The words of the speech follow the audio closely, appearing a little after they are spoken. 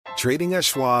Trading at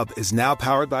Schwab is now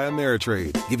powered by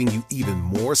Ameritrade, giving you even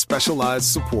more specialized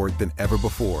support than ever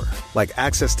before. Like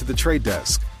access to the trade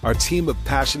desk, our team of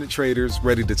passionate traders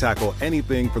ready to tackle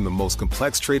anything from the most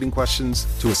complex trading questions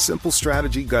to a simple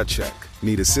strategy gut check.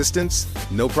 Need assistance?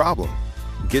 No problem.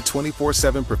 Get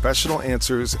 24/7 professional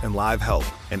answers and live help,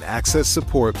 and access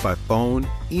support by phone,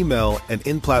 email, and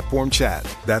in-platform chat.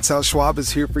 That's how Schwab is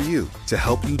here for you, to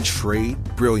help you trade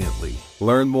brilliantly.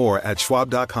 Learn more at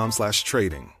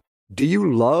schwab.com/trading. Do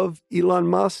you love Elon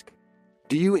Musk?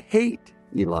 Do you hate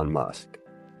Elon Musk?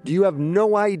 Do you have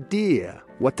no idea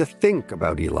what to think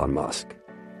about Elon Musk?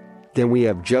 Then we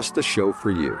have just the show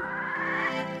for you.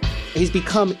 He's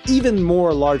become even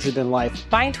more larger than life.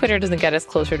 Buying Twitter doesn't get us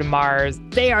closer to Mars.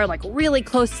 They are like really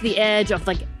close to the edge of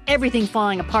like everything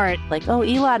falling apart. Like, oh,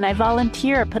 Elon, I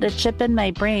volunteer. Put a chip in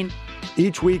my brain.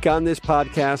 Each week on this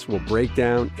podcast, we'll break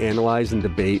down, analyze, and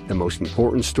debate the most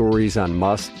important stories on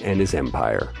Musk and his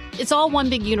empire. It's all one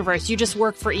big universe. You just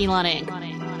work for Elon Inc.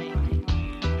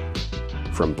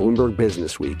 From Bloomberg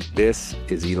Business Week, this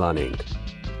is Elon Inc.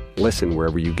 Listen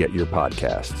wherever you get your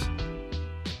podcasts.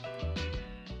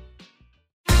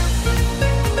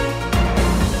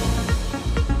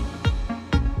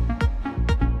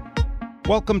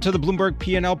 Welcome to the Bloomberg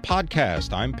P&L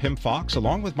podcast. I'm Pim Fox,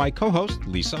 along with my co-host,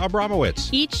 Lisa Abramowitz.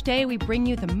 Each day, we bring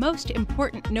you the most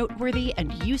important, noteworthy,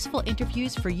 and useful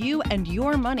interviews for you and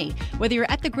your money, whether you're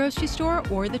at the grocery store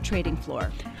or the trading floor.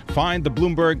 Find the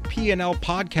Bloomberg P&L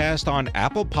podcast on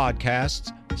Apple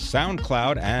Podcasts,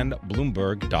 SoundCloud, and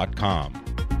Bloomberg.com.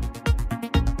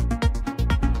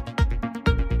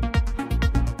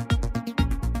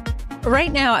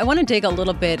 Right now, I want to dig a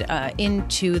little bit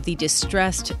into the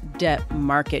distressed debt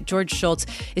market. George Schultze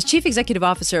is Chief Executive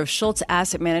Officer of Schultze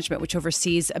Asset Management, which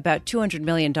oversees about $200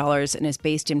 million and is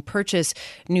based in Purchase,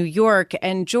 New York.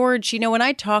 And George, you know, when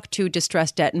I talk to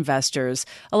distressed debt investors,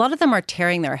 a lot of them are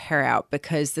tearing their hair out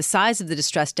because the size of the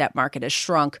distressed debt market has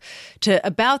shrunk to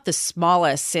about the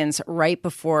smallest since right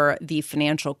before the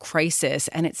financial crisis.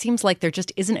 And it seems like there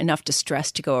just isn't enough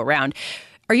distress to go around.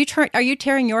 Are you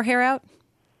tearing your hair out?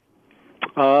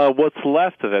 What's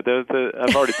left of it?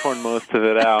 I've already torn most of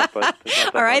it out. But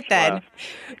all right, then. Left.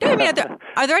 No, I mean,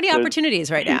 are there any opportunities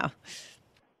right now?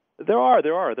 There are.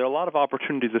 There are a lot of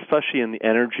opportunities, especially in the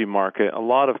energy market. A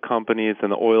lot of companies in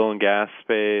the oil and gas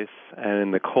space and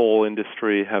in the coal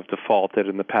industry have defaulted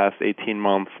in the past 18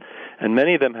 months, and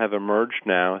many of them have emerged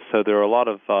now. So there are a lot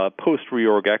of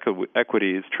post-reorg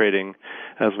equities trading,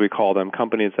 as we call them,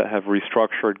 companies that have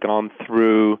restructured, gone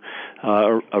through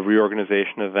a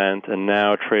reorganization event, and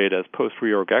now trade as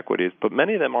post-reorg equities. But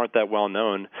many of them aren't that well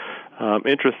known.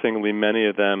 Interestingly, many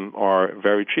of them are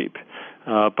very cheap.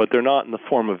 But they're not in the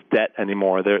form of debt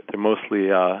anymore. They're mostly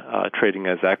trading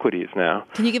as equities now.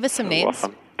 Can you give us some names?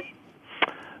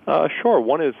 Sure.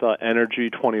 One is Energy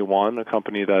 21, a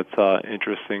company that's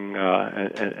interesting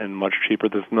and much cheaper.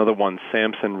 There's another one,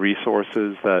 Samson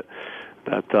Resources, that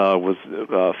was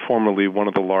formerly one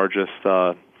of the largest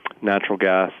natural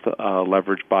gas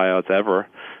leveraged buyouts ever.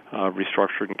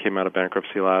 Restructured and came out of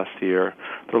bankruptcy last year.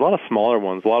 There are a lot of smaller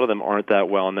ones. A lot of them aren't that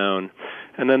well known.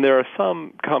 And then there are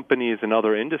some companies in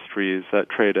other industries that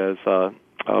trade as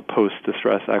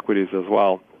post-distress equities as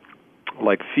well.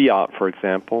 Like Fiat, for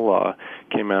example,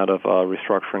 came out of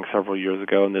restructuring several years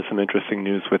ago, and there's some interesting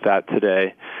news with that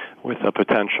today, with a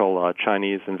potential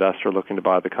Chinese investor looking to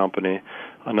buy the company.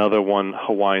 Another one,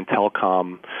 Hawaiian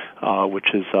Telecom,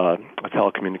 which is a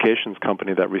telecommunications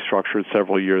company that restructured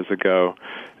several years ago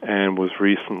and was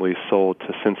recently sold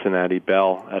to Cincinnati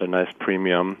Bell at a nice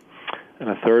premium. And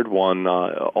a third one,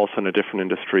 also in a different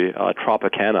industry,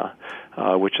 Tropicana,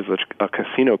 which is a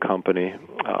casino company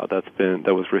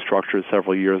that was restructured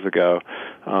several years ago,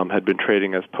 had been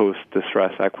trading as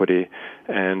post-distress equity,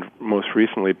 and most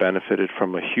recently benefited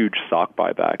from a huge stock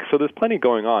buyback. So there's plenty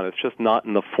going on. It's just not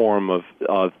in the form of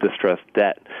distressed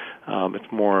debt.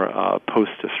 It's more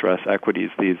post-distress equities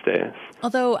these days.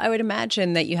 Although I would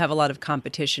imagine that you have a lot of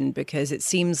competition because it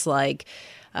seems like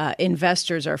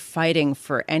investors are fighting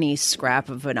for any scrap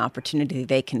of an opportunity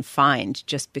they can find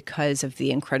just because of the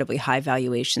incredibly high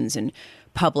valuations in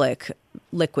public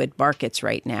liquid markets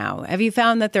right now. Have you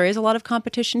found that there is a lot of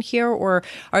competition here, or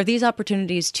are these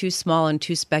opportunities too small and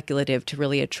too speculative to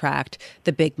really attract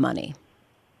the big money?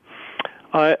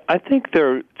 I think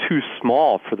they're too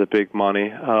small for the big money.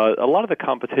 A lot of the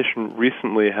competition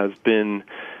recently has been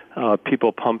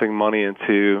people pumping money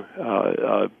into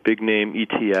big-name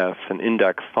ETFs and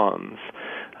index funds.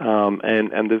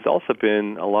 And there's also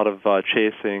been a lot of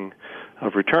chasing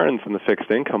of returns in the fixed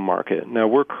income market. Now,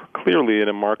 we're clearly in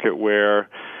a market where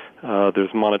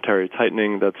There's monetary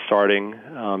tightening that's starting.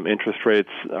 Interest rates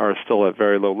are still at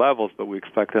very low levels, but we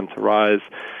expect them to rise.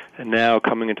 And now,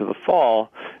 coming into the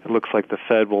fall, it looks like the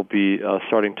Fed will be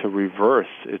starting to reverse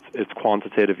its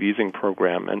quantitative easing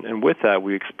program. And with that,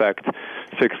 we expect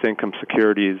fixed income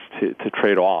securities to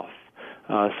trade off.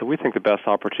 So we think the best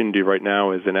opportunity right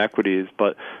now is in equities,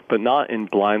 but not in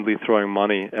blindly throwing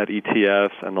money at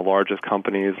ETFs and the largest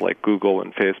companies like Google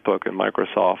and Facebook and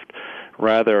Microsoft.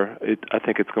 Rather, I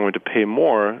think it's going to pay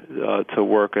more to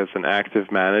work as an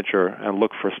active manager and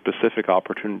look for specific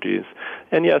opportunities.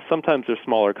 And yes, sometimes they're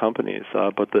smaller companies,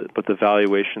 but the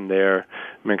valuation there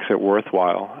makes it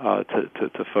worthwhile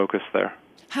to focus there.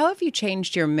 How have you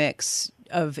changed your mix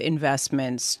of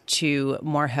investments to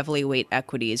more heavily weight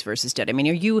equities versus debt? I mean,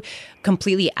 are you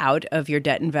completely out of your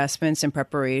debt investments in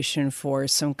preparation for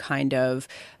some kind of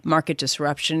market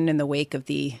disruption in the wake of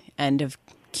the end of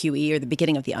QE or the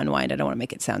beginning of the unwind? I don't want to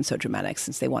make it sound so dramatic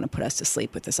since they want to put us to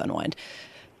sleep with this unwind.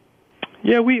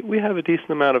 Yeah, we have a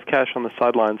decent amount of cash on the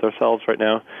sidelines ourselves right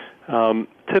now.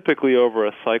 Typically over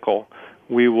a cycle,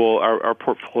 our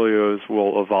portfolios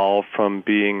will evolve from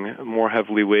being more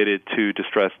heavily weighted to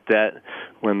distressed debt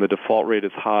when the default rate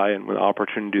is high and when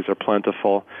opportunities are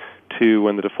plentiful, to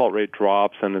when the default rate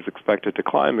drops and is expected to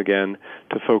climb again,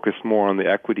 to focus more on the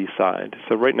equity side.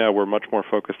 So right now we're much more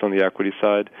focused on the equity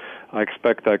side. I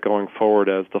expect that going forward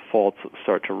as defaults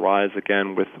start to rise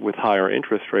again with higher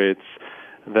interest rates,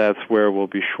 that's where we'll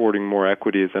be shorting more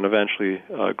equities and eventually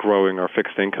growing our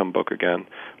fixed income book again.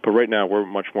 But right now we're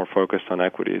much more focused on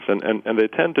equities. And they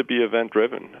tend to be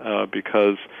event-driven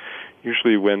because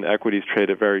usually when equities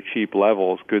trade at very cheap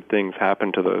levels, good things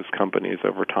happen to those companies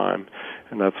over time.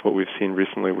 And that's what we've seen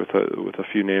recently with a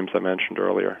few names I mentioned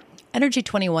earlier. Energy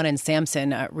 21 and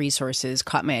Samson Resources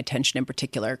caught my attention in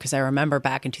particular because I remember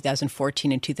back in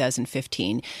 2014 and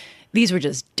 2015, these were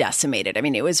just decimated. I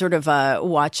mean, it was sort of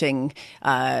watching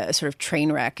a sort of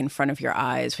train wreck in front of your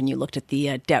eyes when you looked at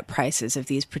the debt prices of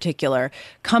these particular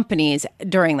companies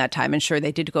during that time. And sure,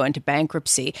 they did go into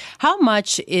bankruptcy. How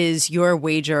much is your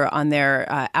wager on their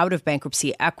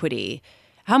out-of-bankruptcy equity?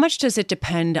 How much does it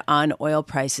depend on oil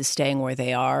prices staying where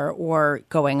they are or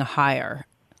going higher?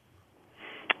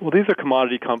 Well, these are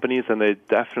commodity companies, and they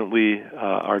definitely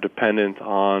are dependent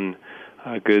on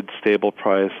a good, stable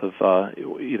price of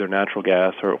either natural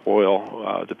gas or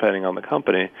oil, depending on the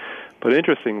company. But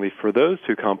interestingly, for those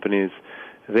two companies,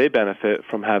 they benefit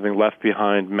from having left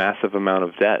behind massive amount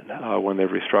of debt when they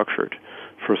restructured.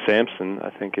 For Samson,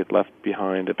 I think it left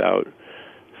behind about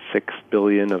 $6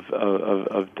 billion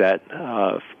of debt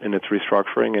in its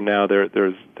restructuring, and now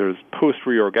there's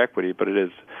post-reorg equity, but it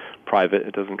is private.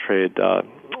 It doesn't trade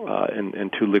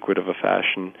in too liquid of a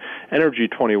fashion. Energy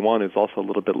 21 is also a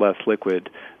little bit less liquid.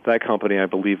 That company, I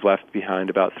believe, left behind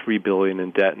about $3 billion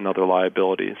in debt and other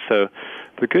liabilities. So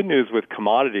the good news with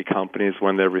commodity companies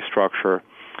when they restructure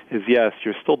is, yes,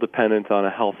 you're still dependent on a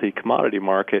healthy commodity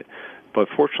market, but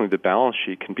fortunately the balance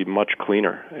sheet can be much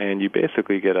cleaner, and you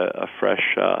basically get a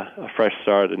fresh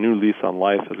start, a new lease on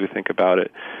life as we think about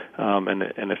it.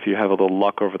 And if you have a little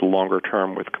luck over the longer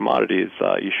term with commodities,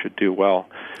 you should do well.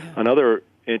 Yeah. Another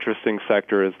interesting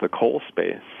sector is the coal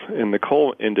space. In the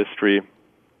coal industry,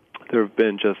 there have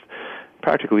been just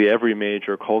practically every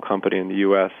major coal company in the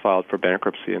U.S. filed for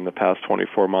bankruptcy in the past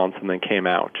 24 months and then came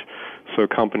out. So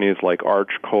companies like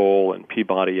Arch Coal and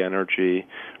Peabody Energy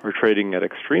are trading at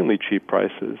extremely cheap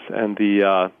prices. And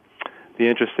the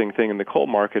interesting thing in the coal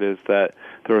market is that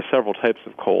there are several types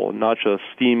of coal, not just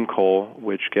steam coal,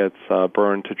 which gets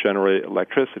burned to generate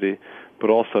electricity, but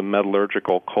also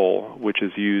metallurgical coal, which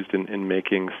is used in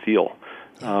making steel.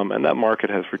 And that market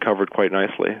has recovered quite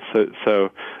nicely.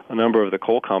 So a number of the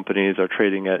coal companies are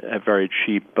trading at very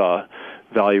cheap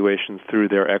valuations through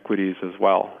their equities as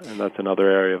well. And that's another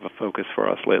area of a focus for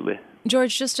us lately.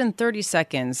 George, just in 30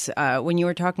 seconds, when you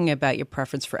were talking about your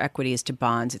preference for equities to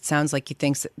bonds, it sounds like you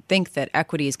think that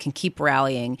equities can keep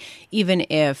rallying even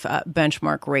if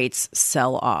benchmark rates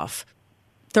sell off.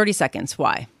 30 seconds,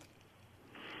 why?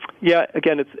 Yeah,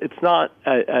 again, it's not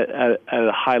at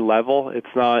a high level. It's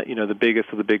not, the biggest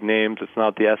of the big names. It's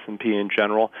not the S&P in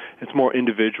general. It's more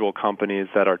individual companies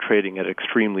that are trading at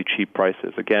extremely cheap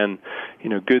prices. Again,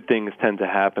 good things tend to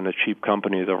happen to cheap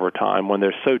companies over time. When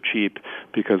they're so cheap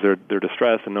because they're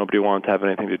distressed and nobody wants to have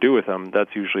anything to do with them,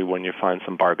 that's usually when you find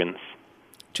some bargains.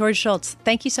 George Schultze,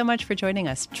 thank you so much for joining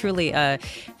us. Truly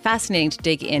fascinating to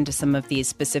dig into some of these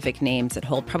specific names that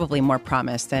hold probably more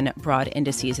promise than broad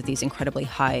indices at these incredibly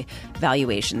high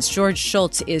valuations. George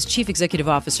Schultze is Chief Executive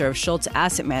Officer of Schultze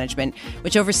Asset Management,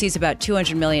 which oversees about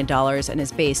 $200 million and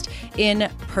is based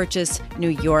in Purchase, New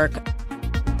York.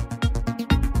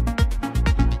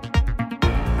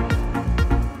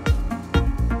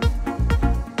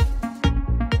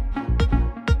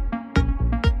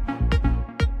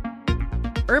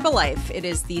 Herbalife. It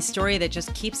is the story that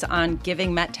just keeps on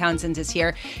giving. Matt Townsend is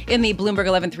here in the Bloomberg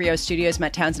 1130 studios.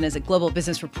 Matt Townsend is a global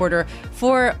business reporter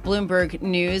for Bloomberg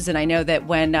News. And I know that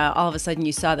when all of a sudden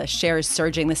you saw the shares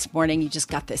surging this morning, you just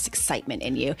got this excitement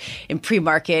in you. In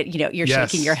pre-market, you're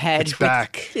shaking your head. It's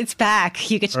back. It's back.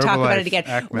 You get to Herbalife, talk about it again.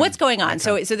 Ackman, What's going on?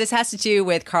 Icahn. So this has to do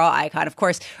with Carl Icahn. Of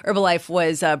course, Herbalife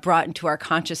was brought into our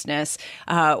consciousness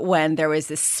when there was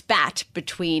this spat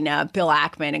between Bill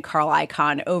Ackman and Carl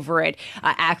Icahn over it.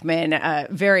 Ackman,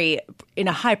 very in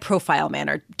a high-profile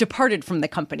manner, departed from the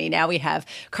company. Now we have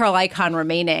Carl Icahn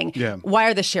remaining. Yeah. Why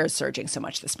are the shares surging so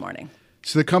much this morning?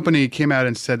 So the company came out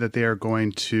and said that they are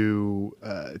going to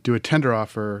do a tender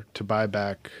offer to buy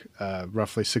back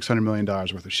roughly $600 million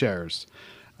worth of shares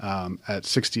at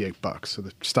 $68. So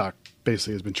the stock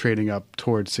basically has been trading up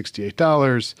towards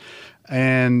 $68.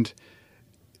 And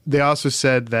they also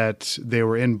said that they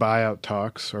were in buyout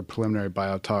talks or preliminary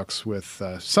buyout talks with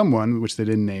someone, which they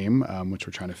didn't name, which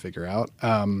we're trying to figure out,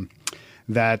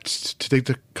 that to take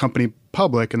the company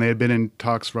public. And they had been in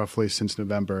talks roughly since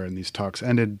November, and these talks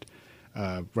ended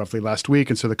roughly last week.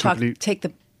 And so the company... Take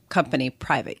the company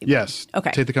private. Yes.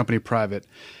 Okay. Take the company private.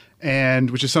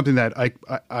 And which is something that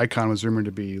Icahn was rumored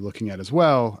to be looking at as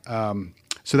well.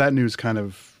 So that news kind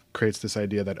of creates this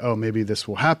idea that, maybe this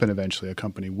will happen eventually. A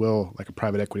company will, like a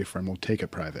private equity firm, will take it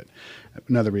private.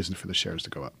 Another reason for the shares to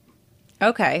go up.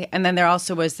 Okay. And then there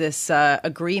also was this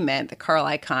agreement that Carl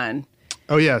Icahn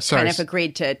kind of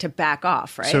agreed to back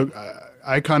off, right? So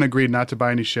Icahn agreed not to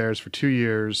buy any shares for 2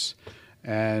 years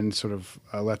and sort of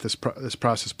let this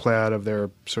process play out of their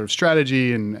sort of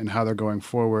strategy and how they're going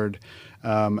forward.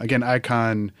 Again,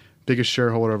 Icahn, biggest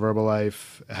shareholder of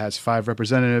Herbalife, has 5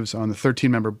 representatives on the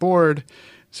 13-member board,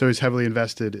 so he's heavily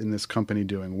invested in this company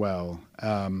doing well.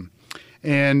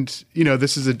 And,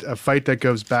 this is a fight that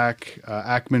goes back.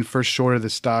 Ackman first shorted the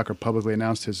stock or publicly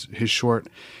announced his short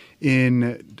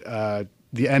in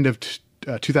the end of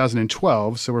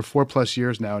 2012, so we're 4+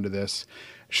 years now into this.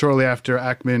 Shortly after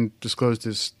Ackman disclosed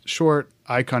his short,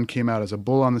 Icahn came out as a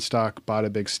bull on the stock, bought a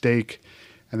big stake,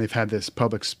 and they've had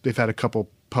a couple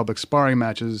public sparring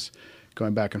matches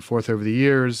going back and forth over the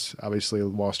years. Obviously,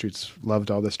 Wall Street's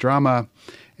loved all this drama.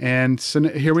 And so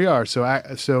here we are. So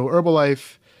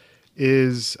Herbalife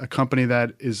is a company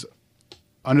that is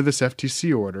under this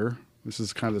FTC order. This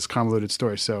is kind of this convoluted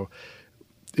story. So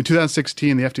in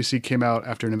 2016, the FTC came out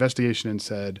after an investigation and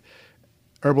said,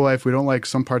 Herbalife, we don't like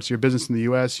some parts of your business in the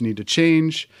U.S. You need to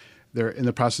change. They're in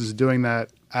the process of doing that.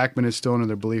 Ackman is still under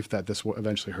the belief that this will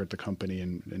eventually hurt the company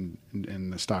and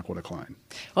the stock will decline.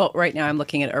 Well, right now I'm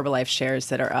looking at Herbalife shares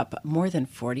that are up more than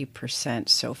 40%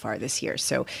 so far this year.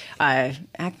 So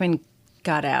Ackman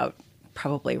got out,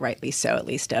 probably rightly so, at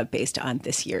least based on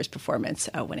this year's performance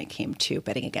when it came to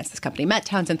betting against this company. Matt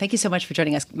Townsend, thank you so much for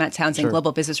joining us. Matt Townsend, Sure.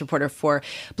 global business reporter for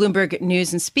Bloomberg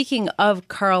News. And speaking of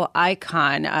Carl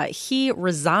Icahn, he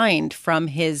resigned from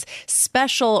his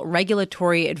special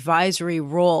regulatory advisory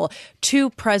role to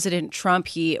President Trump.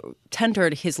 He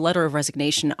tendered his letter of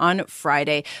resignation on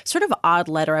Friday. Sort of odd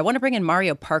letter. I want to bring in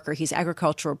Mario Parker. He's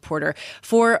agriculture reporter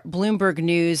for Bloomberg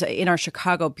News in our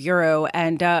Chicago bureau.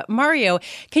 And Mario,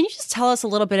 can you just tell us a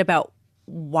little bit about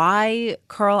why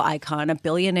Carl Icahn, a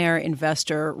billionaire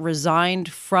investor,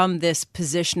 resigned from this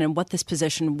position and what this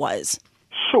position was?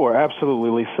 Sure,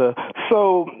 absolutely, Lisa.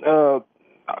 So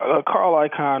Carl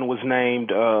Icahn was named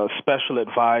special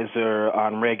advisor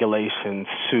on regulations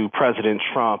to President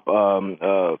Trump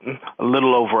a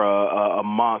little over a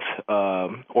month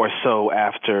or so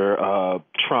after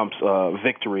Trump's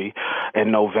victory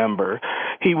in November.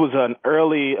 He was an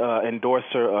early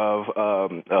endorser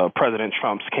of President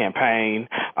Trump's campaign,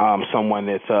 someone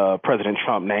that President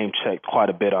Trump name-checked quite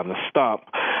a bit on the stump,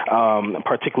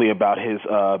 particularly about his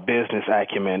business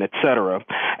acumen, et cetera.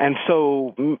 And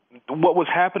so what was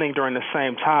happening during the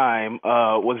same time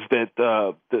was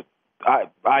that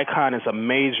Icahn is a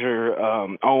major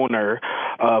owner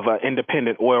of an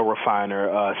independent oil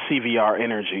refiner, CVR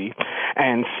Energy.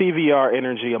 And CVR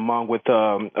Energy, along with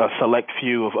a select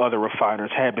few of other refiners,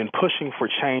 had been pushing for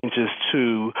changes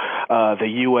to the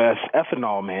U.S.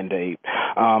 ethanol mandate,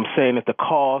 saying that the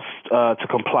costs to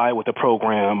comply with the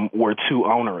program were too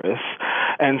onerous.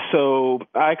 And so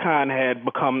Icahn had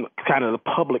become kind of the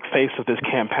public face of this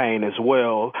campaign as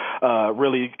well,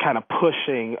 really kind of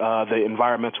pushing the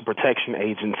Environmental Protection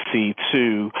Agency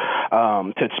to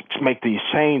make these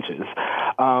changes.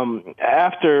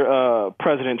 After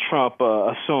President Trump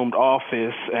assumed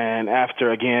office, and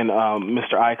after, again,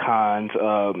 Mr.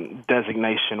 Icahn's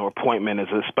designation or appointment as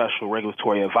a special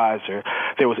regulatory advisor,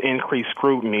 there was increased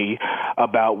scrutiny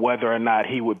about whether or not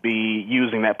he would be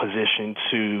using that position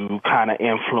to kind of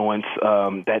influence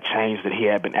that change that he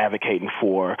had been advocating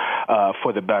for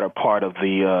the better part of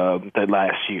the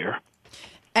last year.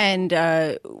 And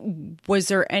was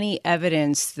there any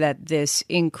evidence that this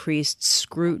increased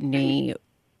scrutiny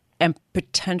and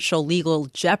potential legal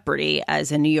jeopardy,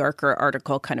 as a New Yorker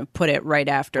article kind of put it right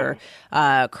after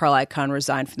Carl Icahn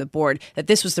resigned from the board, that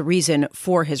this was the reason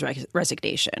for his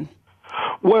resignation?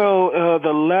 Well,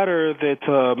 the letter that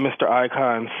Mr.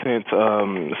 Icahn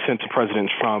sent to President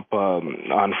Trump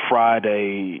on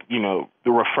Friday,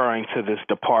 referring to this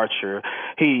departure,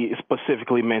 he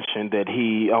specifically mentioned that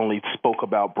he only spoke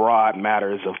about broad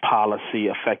matters of policy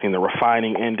affecting the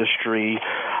refining industry,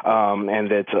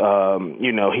 and that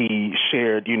he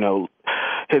shared,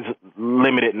 his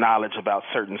limited knowledge about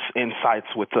certain insights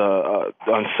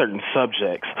on certain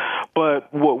subjects.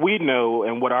 But what we know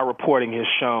and what our reporting has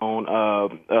shown,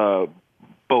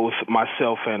 both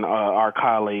myself and our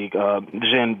colleague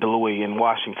Jen DeLuey in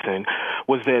Washington,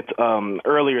 was that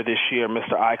earlier this year,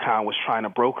 Mr. Icahn was trying to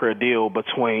broker a deal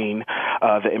between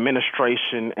the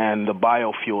administration and the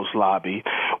biofuels lobby.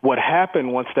 What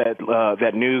happened once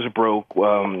that news broke,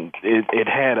 it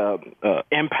had a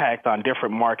impact on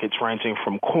different markets ranging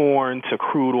from corn to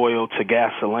crude oil to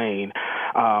gasoline,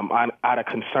 out of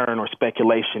concern or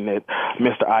speculation that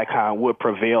Mr. Icahn would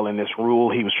prevail in this rule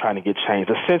he was trying to get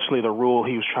changed. Essentially, the rule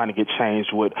he was trying to get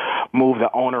changed would move the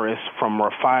onerous from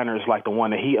refiners like the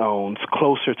one that he owns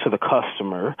closer to the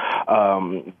customer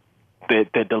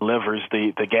that delivers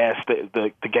the gas and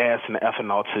the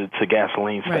ethanol to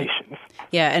gasoline stations.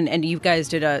 Yeah, and you guys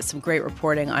did some great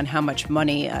reporting on how much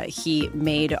money he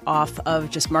made off of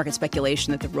just market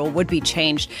speculation that the rule would be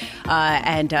changed.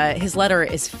 And his letter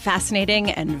is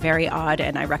fascinating and very odd,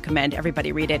 and I recommend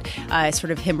everybody read it. It's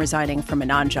sort of him resigning from a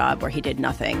non-job where he did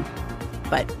nothing,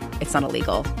 but it's not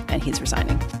illegal, and he's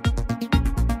resigning.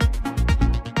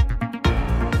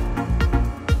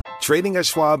 Trading at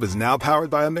Schwab is now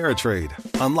powered by Ameritrade,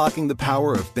 unlocking the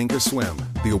power of Thinkorswim,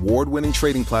 the award-winning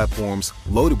trading platforms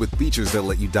loaded with features that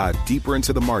let you dive deeper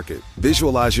into the market.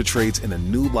 Visualize your trades in a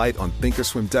new light on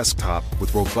Thinkorswim desktop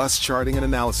with robust charting and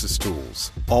analysis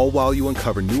tools, all while you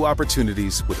uncover new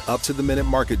opportunities with up-to-the-minute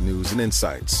market news and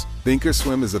insights.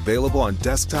 Thinkorswim is available on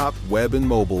desktop, web, and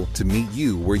mobile to meet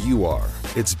you where you are.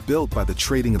 It's built by the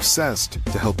trading obsessed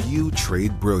to help you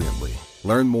trade brilliantly.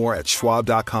 Learn more at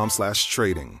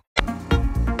schwab.com/trading.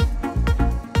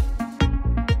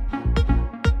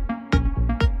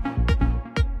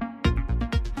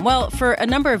 Well, for a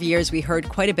number of years, we heard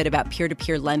quite a bit about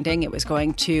peer-to-peer lending. It was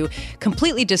going to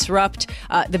completely disrupt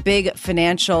the big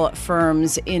financial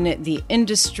firms in the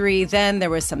industry. Then there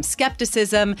was some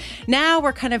skepticism. Now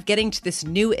we're kind of getting to this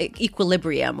new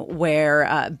equilibrium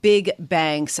where big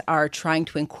banks are trying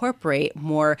to incorporate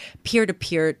more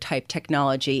peer-to-peer type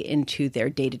technology into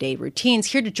their day-to-day routines.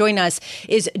 Here to join us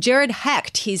is Jared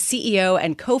Hecht. He's CEO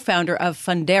and co-founder of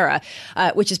Fundera,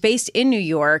 which is based in New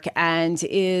York and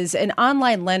is an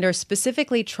online lender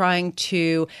specifically trying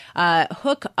to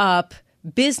hook up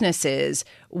businesses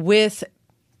with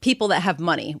people that have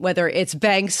money, whether it's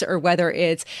banks or whether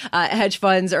it's hedge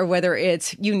funds or whether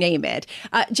it's you name it.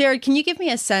 Jared, can you give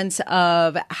me a sense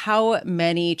of how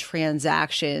many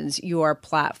transactions your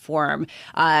platform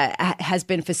has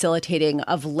been facilitating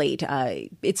of late?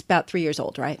 It's about 3 years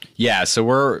old, right? Yeah.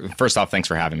 So first off, thanks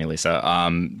for having me,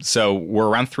 Lisa. So we're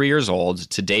around 3 years old.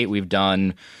 To date, we've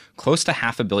done close to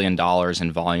 $500 million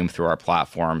in volume through our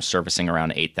platform, servicing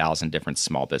around 8,000 different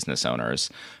small business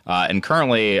owners. And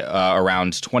currently,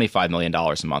 around $25 million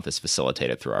a month is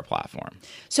facilitated through our platform.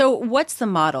 So what's the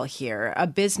model here? A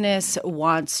business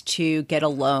wants to get a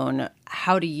loan.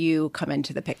 How do you come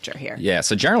into the picture here? Yeah,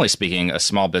 so generally speaking, a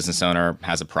small business owner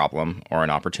has a problem or an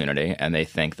opportunity, and they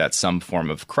think that some form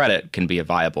of credit can be a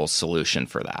viable solution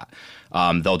for that.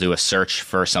 They'll do a search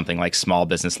for something like small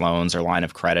business loans or line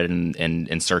of credit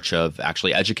in search of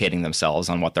actually educating themselves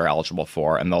on what they're eligible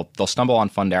for, and they'll stumble on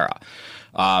Fundera.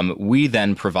 We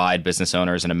then provide business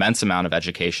owners an immense amount of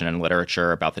education and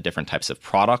literature about the different types of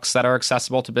products that are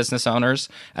accessible to business owners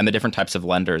and the different types of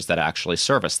lenders that actually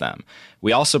service them.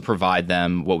 We also provide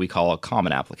them what we call a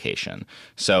common application.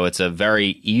 So it's a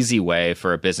very easy way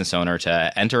for a business owner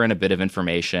to enter in a bit of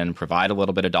information, provide a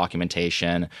little bit of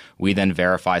documentation. We then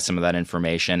verify some of that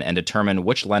information and determine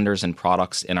which lenders and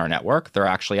products in our network they're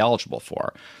actually eligible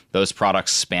for. Those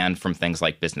products span from things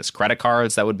like business credit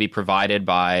cards that would be provided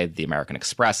by the American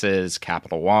Expresses,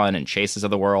 Capital One, and Chases of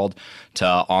the world, to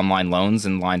online loans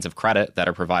and lines of credit that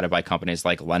are provided by companies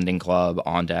like Lending Club,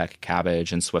 OnDeck,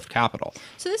 Cabbage, and Swift Capital.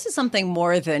 So this is something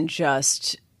more than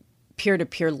just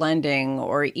peer-to-peer lending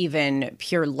or even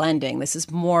pure lending. This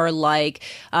is more like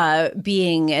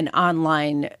being an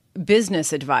online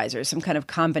business advisor, some kind of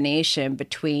combination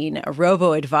between a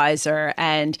robo-advisor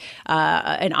and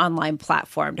an online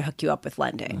platform to hook you up with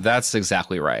lending. That's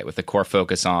exactly right, with the core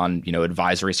focus on,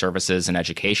 advisory services and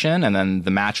education, and then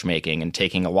the matchmaking and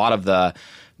taking a lot of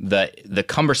the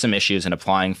cumbersome issues in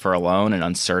applying for a loan and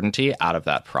uncertainty out of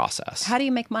that process. How do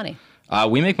you make money?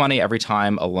 We make money every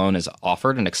time a loan is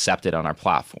offered and accepted on our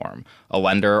platform. A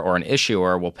lender or an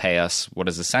issuer will pay us what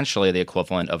is essentially the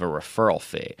equivalent of a referral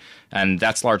fee. And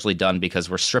that's largely done because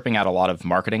we're stripping out a lot of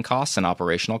marketing costs and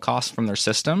operational costs from their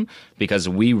system, because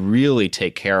we really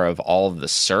take care of all of the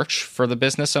search for the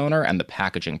business owner and the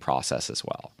packaging process as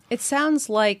well. It sounds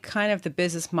like kind of the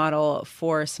business model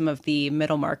for some of the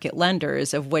middle market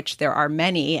lenders, of which there are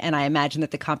many, and I imagine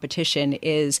that the competition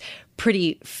is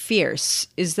pretty fierce.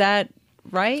 Is that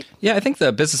right? Yeah, I think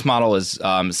the business model is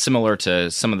similar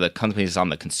to some of the companies on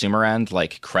the consumer end,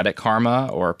 like Credit Karma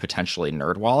or potentially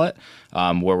NerdWallet,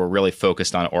 where we're really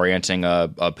focused on orienting a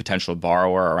potential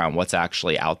borrower around what's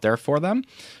actually out there for them.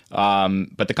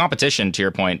 But the competition, to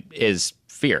your point, is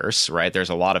fierce, right? There's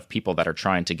a lot of people that are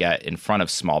trying to get in front of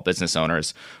small business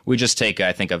owners. We just take,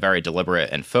 I think, a very deliberate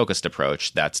and focused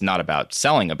approach that's not about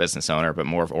selling a business owner, but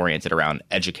more oriented around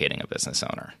educating a business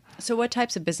owner. So what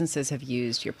types of businesses have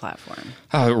used your platform?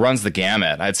 It runs the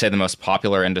gamut. I'd say the most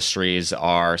popular industries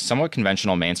are somewhat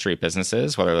conventional Main Street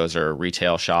businesses, whether those are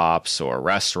retail shops or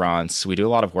restaurants. We do a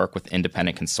lot of work with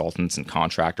independent consultants and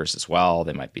contractors as well.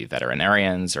 They might be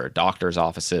veterinarians or doctors'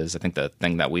 offices. I think the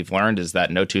thing that we've learned is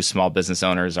that no two small business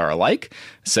owners are alike.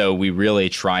 So we really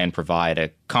try and provide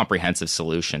a comprehensive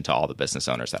solution to all the business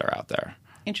owners that are out there.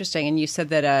 Interesting. And you said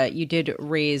that you did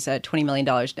raise $20 million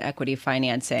in equity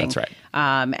financing. That's right.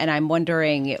 And I'm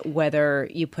wondering whether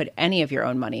you put any of your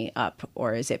own money up,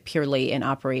 or is it purely in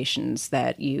operations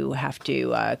that you have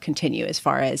to continue as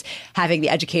far as having the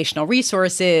educational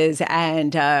resources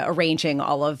and arranging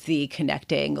all of the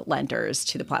connecting lenders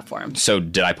to the platform? So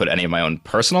did I put any of my own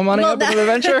personal money up into the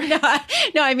venture?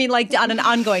 No, I mean like on an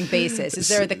ongoing basis. Is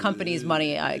there the company's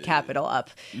money capital up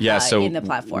in the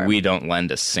platform? We don't lend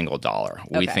a single dollar.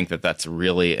 We think that that's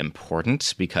really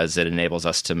important because it enables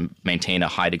us to maintain a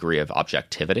high degree of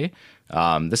objectivity.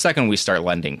 The second we start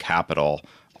lending capital,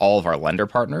 all of our lender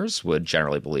partners would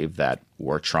generally believe that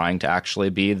we're trying to actually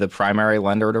be the primary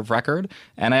lender of record.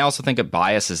 And I also think it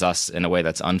biases us in a way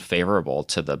that's unfavorable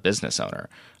to the business owner,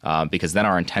 because then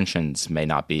our intentions may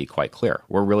not be quite clear.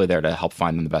 We're really there to help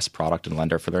find them the best product and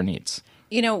lender for their needs.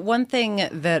 You know, one thing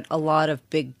that a lot of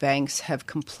big banks have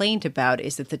complained about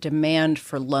is that the demand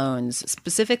for loans,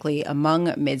 specifically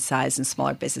among mid-sized and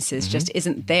smaller businesses, just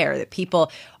isn't there, that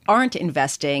people aren't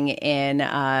investing in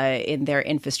their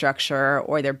infrastructure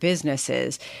or their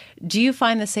businesses. Do you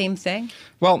find the same thing?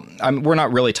 Well, we're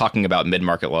not really talking about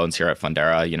mid-market loans here at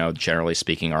Fundera. Generally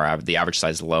speaking, the average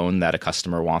size loan that a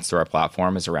customer wants through our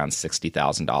platform is around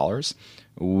 $60,000.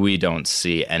 We don't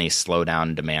see any slowdown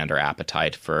in demand or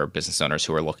appetite for business owners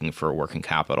who are looking for working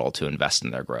capital to invest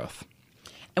in their growth.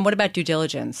 And what about due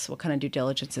diligence? What kind of due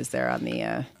diligence is there on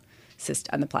the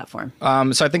platform?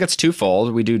 So I think it's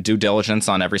twofold. We do due diligence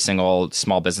on every single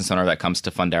small business owner that comes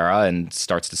to Fundera and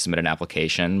starts to submit an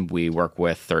application. We work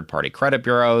with third-party credit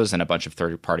bureaus and a bunch of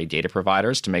third-party data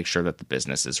providers to make sure that the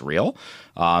business is real.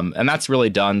 And that's really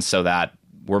done so that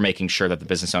we're making sure that the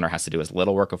business owner has to do as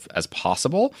little work as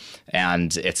possible,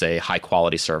 and it's a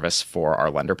high-quality service for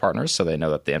our lender partners so they know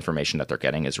that the information that they're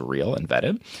getting is real and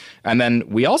vetted. And then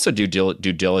we also do due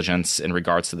diligence in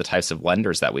regards to the types of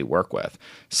lenders that we work with.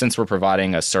 Since we're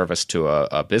providing a service to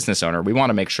a business owner, we want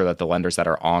to make sure that the lenders that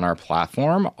are on our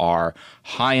platform are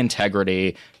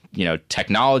high-integrity,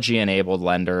 technology-enabled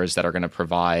lenders that are going to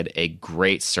provide a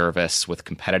great service with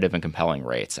competitive and compelling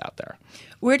rates out there.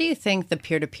 Where do you think the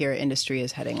peer-to-peer industry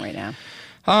is heading right now?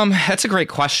 That's a great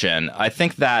question. I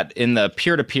think that in the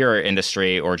peer-to-peer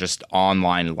industry or just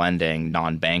online lending,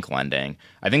 non-bank lending,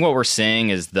 I think what we're seeing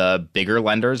is the bigger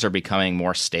lenders are becoming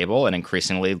more stable and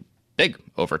increasingly big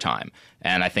over time.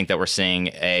 And I think that we're seeing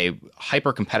a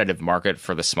hyper-competitive market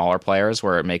for the smaller players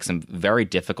where it makes them very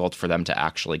difficult for them to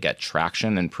actually get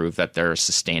traction and prove that they're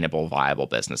sustainable, viable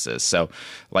businesses. So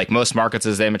like most markets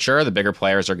as they mature, the bigger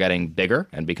players are getting bigger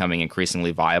and becoming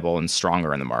increasingly viable and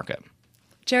stronger in the market.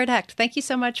 Jared Hecht, thank you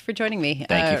so much for joining me.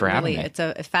 Thank you for having me. It's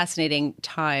a fascinating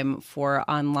time for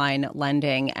online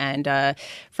lending and,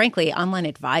 frankly, online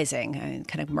advising.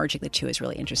 Kind of merging the two is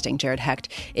really interesting. Jared Hecht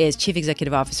is Chief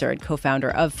Executive Officer and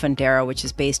co-founder of Fundera, which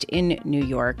is based in New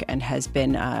York and has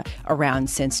been around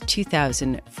since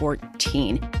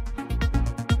 2014.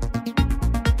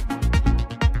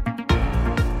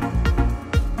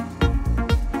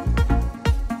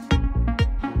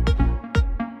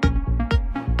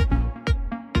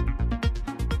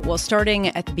 Well, starting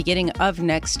at the beginning of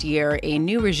next year, a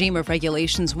new regime of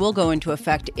regulations will go into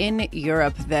effect in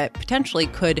Europe that potentially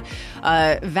could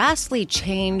vastly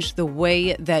change the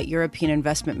way that European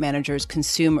investment managers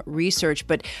consume research.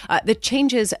 But the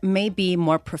changes may be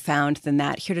more profound than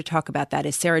that. Here to talk about that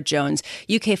is Sarah Jones,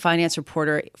 UK finance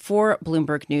reporter for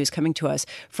Bloomberg News, coming to us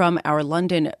from our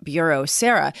London bureau.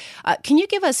 Sarah, can you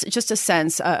give us just a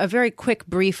sense, a very quick,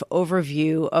 brief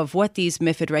overview of what these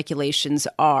MiFID regulations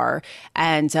are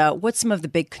and what some of the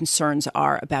big concerns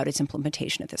are about its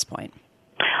implementation at this point?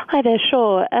 Hi there,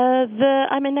 sure.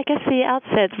 I guess the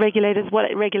outset, what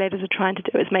regulators are trying to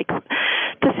do is make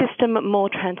the system more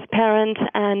transparent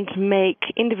and make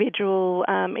individual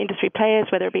industry players,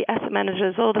 whether it be asset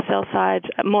managers or the sell side,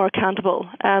 more accountable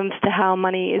as to how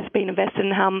money is being invested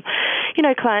and how,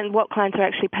 what clients are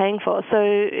actually paying for. So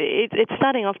it's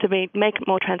starting off to make it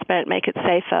more transparent, make it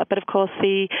safer. But of course,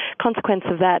 the consequence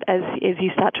of that, as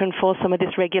you start to enforce some of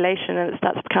this regulation and it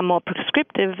starts to become more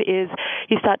prescriptive, is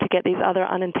you start to get these other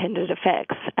unintended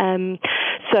effects. An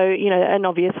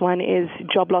obvious one is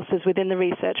job losses within the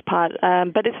research part.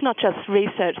 But it's not just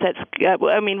research.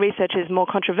 Research is more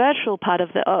controversial part of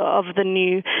the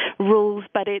new rules,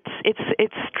 but it's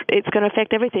going to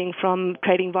affect everything from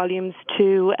trading volumes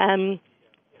to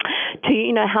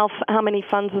how many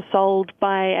funds are sold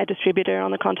by a distributor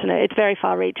on the continent. It's very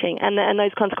far-reaching, and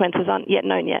those consequences aren't yet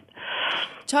known yet.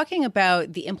 Talking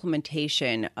about the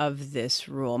implementation of this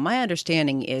rule, my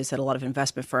understanding is that a lot of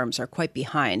investment firms are quite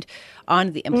behind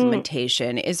on the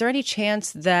implementation. Is there any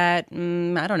chance that,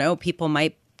 people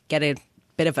might get a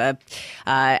bit of a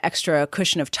extra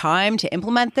cushion of time to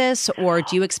implement this, or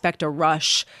do you expect a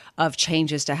rush of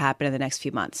changes to happen in the next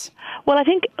few months? Well, I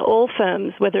think all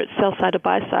firms, whether it's sell side or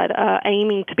buy side, are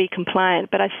aiming to be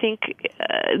compliant. But I think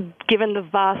given the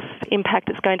vast impact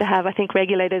it's going to have, I think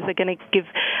regulators are going to give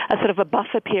a sort of a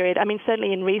buffer period. I mean,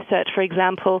 certainly in research, for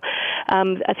example,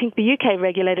 I think the UK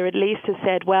regulator at least has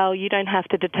said, well, you don't have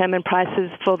to determine prices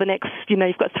for the next,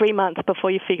 you've got 3 months before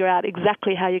you figure out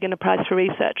exactly how you're going to price for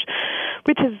research,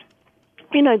 which is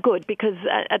good, because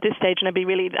at this stage,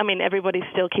 everybody's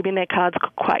still keeping their cards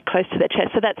quite close to their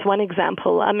chest. So that's one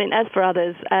example. As for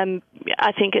others,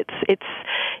 I think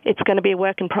it's going to be a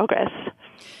work in progress.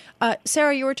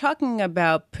 Sarah, you were talking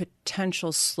about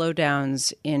potential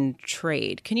slowdowns in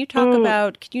trade. Can you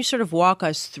can you sort of walk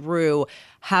us through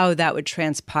how that would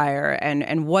transpire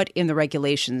and what in the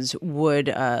regulations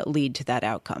would lead to that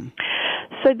outcome?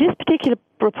 So this particular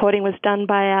reporting was done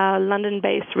by our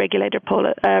London-based regulator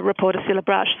reporter, Cilla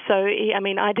Brush. So,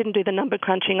 I didn't do the number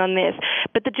crunching on this,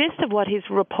 but the gist of what his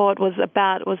report was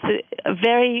about was a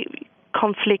very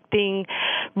conflicting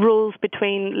rules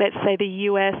between, let's say, the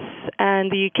US and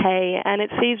the UK, and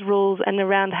it sees rules and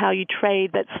around how you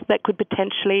trade that could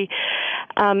potentially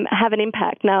have an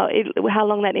impact. Now, how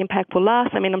long that impact will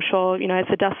last, I'm sure, as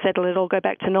the dust settles, it'll go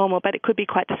back to normal, but it could be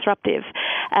quite disruptive.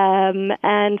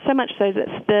 And so much so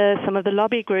that some of the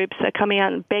lobby groups are coming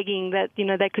out and begging that,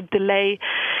 they could delay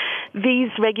these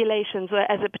regulations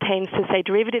as it pertains to, say,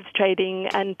 derivatives trading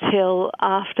until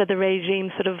after the regime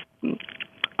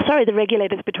the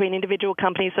regulators between individual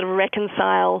companies sort of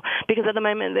reconcile, because at the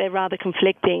moment they're rather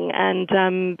conflicting, and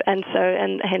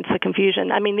hence the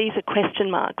confusion. These are question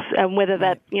marks, whether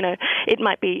that it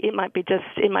might be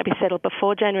settled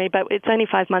before January, but it's only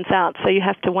 5 months out, so you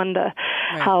have to wonder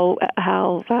how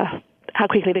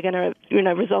quickly they're going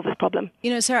to resolve this problem.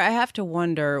 Sarah, I have to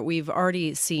wonder. We've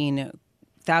already seen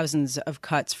thousands of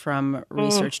cuts from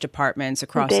research departments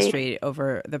across the street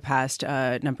over the past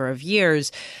number of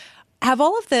years. Have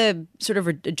all of the sort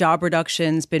of job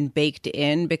reductions been baked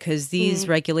in? Because these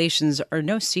regulations are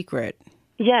no secret.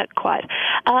 Yeah, quite.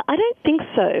 I don't think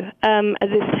so. At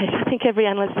this stage, I think every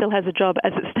analyst still has a job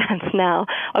as it stands now.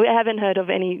 I haven't heard of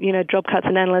any, job cuts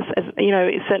in analysts,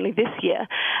 certainly this year.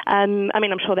 I'm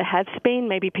sure there has been.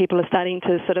 Maybe people are starting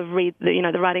to sort of read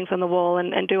the writings on the wall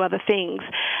and do other things.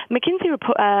 McKinsey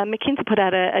put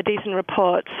out a decent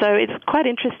report. So it's quite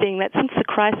interesting that since the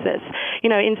crisis,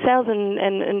 in sales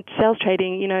and sales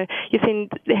trading, you've seen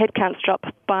the headcounts drop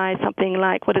by something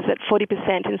like,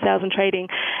 40% in sales and trading.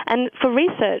 And for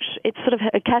research, it's sort of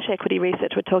a cash equity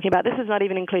research we're talking about. This is not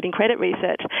even including credit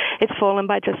research. It's fallen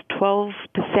by just 12%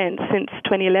 since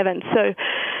 2011. So,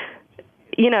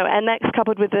 and that's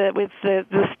coupled with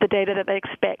the data that they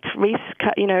expect,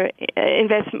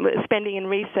 investment spending in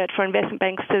research for investment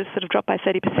banks to sort of drop by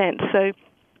 30%. So,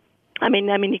 I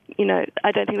mean, I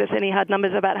don't think there's any hard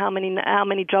numbers about how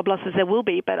many job losses there will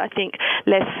be, but I think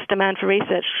less demand for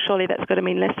research. Surely that's got to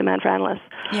mean less demand for analysts.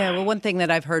 Yeah, well, one thing that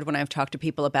I've heard when I've talked to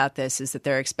people about this is that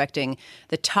they're expecting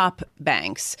the top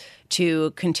banks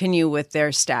to continue with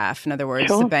their staff. In other words,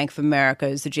 the Bank of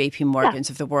America's, the JP Morgans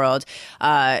of the world.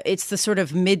 It's the sort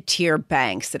of mid-tier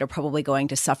banks that are probably going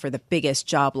to suffer the biggest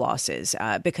job losses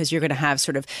because you're going to have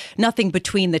sort of nothing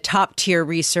between the top-tier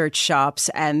research shops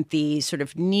and the sort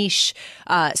of niche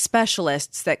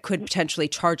specialists that could potentially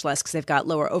charge less because they've got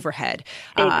lower overhead.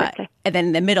 Exactly. And then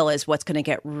in the middle is what's going to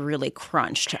get really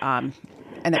crunched. And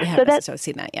that we haven't necessarily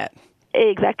seen that yet.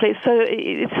 Exactly. So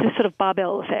it's this sort of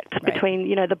barbell effect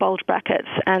between, the bulge brackets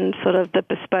and sort of the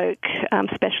bespoke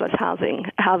specialist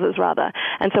houses rather.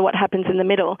 And so what happens in the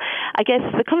middle? I guess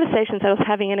the conversations I was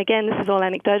having, and again, this is all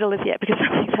anecdotal as yet because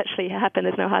nothing's actually happened.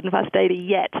 There's no hard and fast data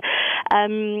yet.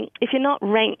 If you're not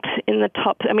ranked in the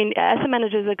top, asset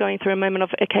managers are going through a moment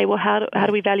of, okay, well, how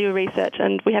do we value research?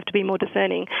 And we have to be more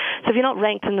discerning. So if you're not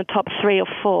ranked in the top 3 or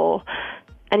 4,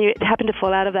 and you happen to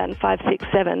fall out of that in 5, 6,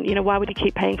 7, why would you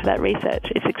keep paying for that research?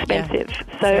 It's expensive.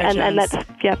 Yeah. So, and that's,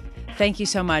 Thank you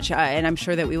so much. And I'm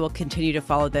sure that we will continue to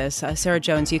follow this. Sarah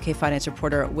Jones, UK finance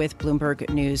reporter with Bloomberg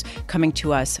News, coming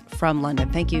to us from London.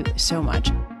 Thank you so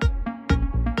much.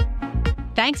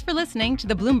 Thanks for listening to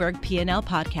the Bloomberg P&L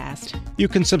podcast. You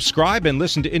can subscribe and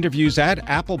listen to interviews at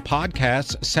Apple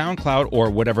Podcasts, SoundCloud, or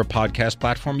whatever podcast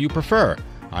platform you prefer.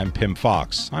 I'm Pim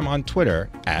Fox. I'm on Twitter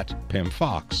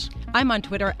 @PimFox. I'm on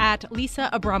Twitter @Lisa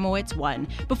Abramowitz1.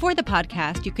 Before the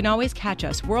podcast, you can always catch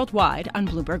us worldwide on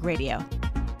Bloomberg Radio.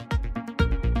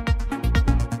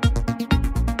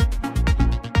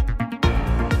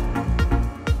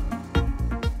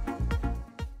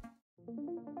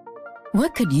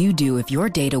 What could you do if your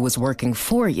data was working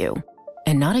for you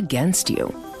and not against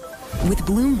you? With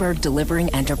Bloomberg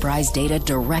delivering enterprise data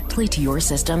directly to your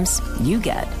systems, you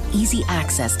get easy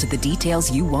access to the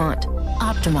details you want,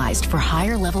 optimized for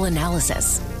higher-level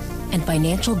analysis, and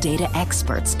financial data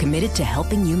experts committed to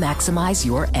helping you maximize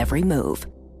your every move.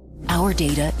 Our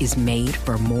data is made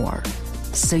for more,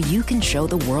 so you can show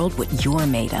the world what you're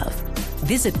made of.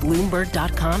 Visit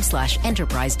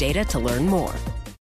Bloomberg.com/enterprise data to learn more.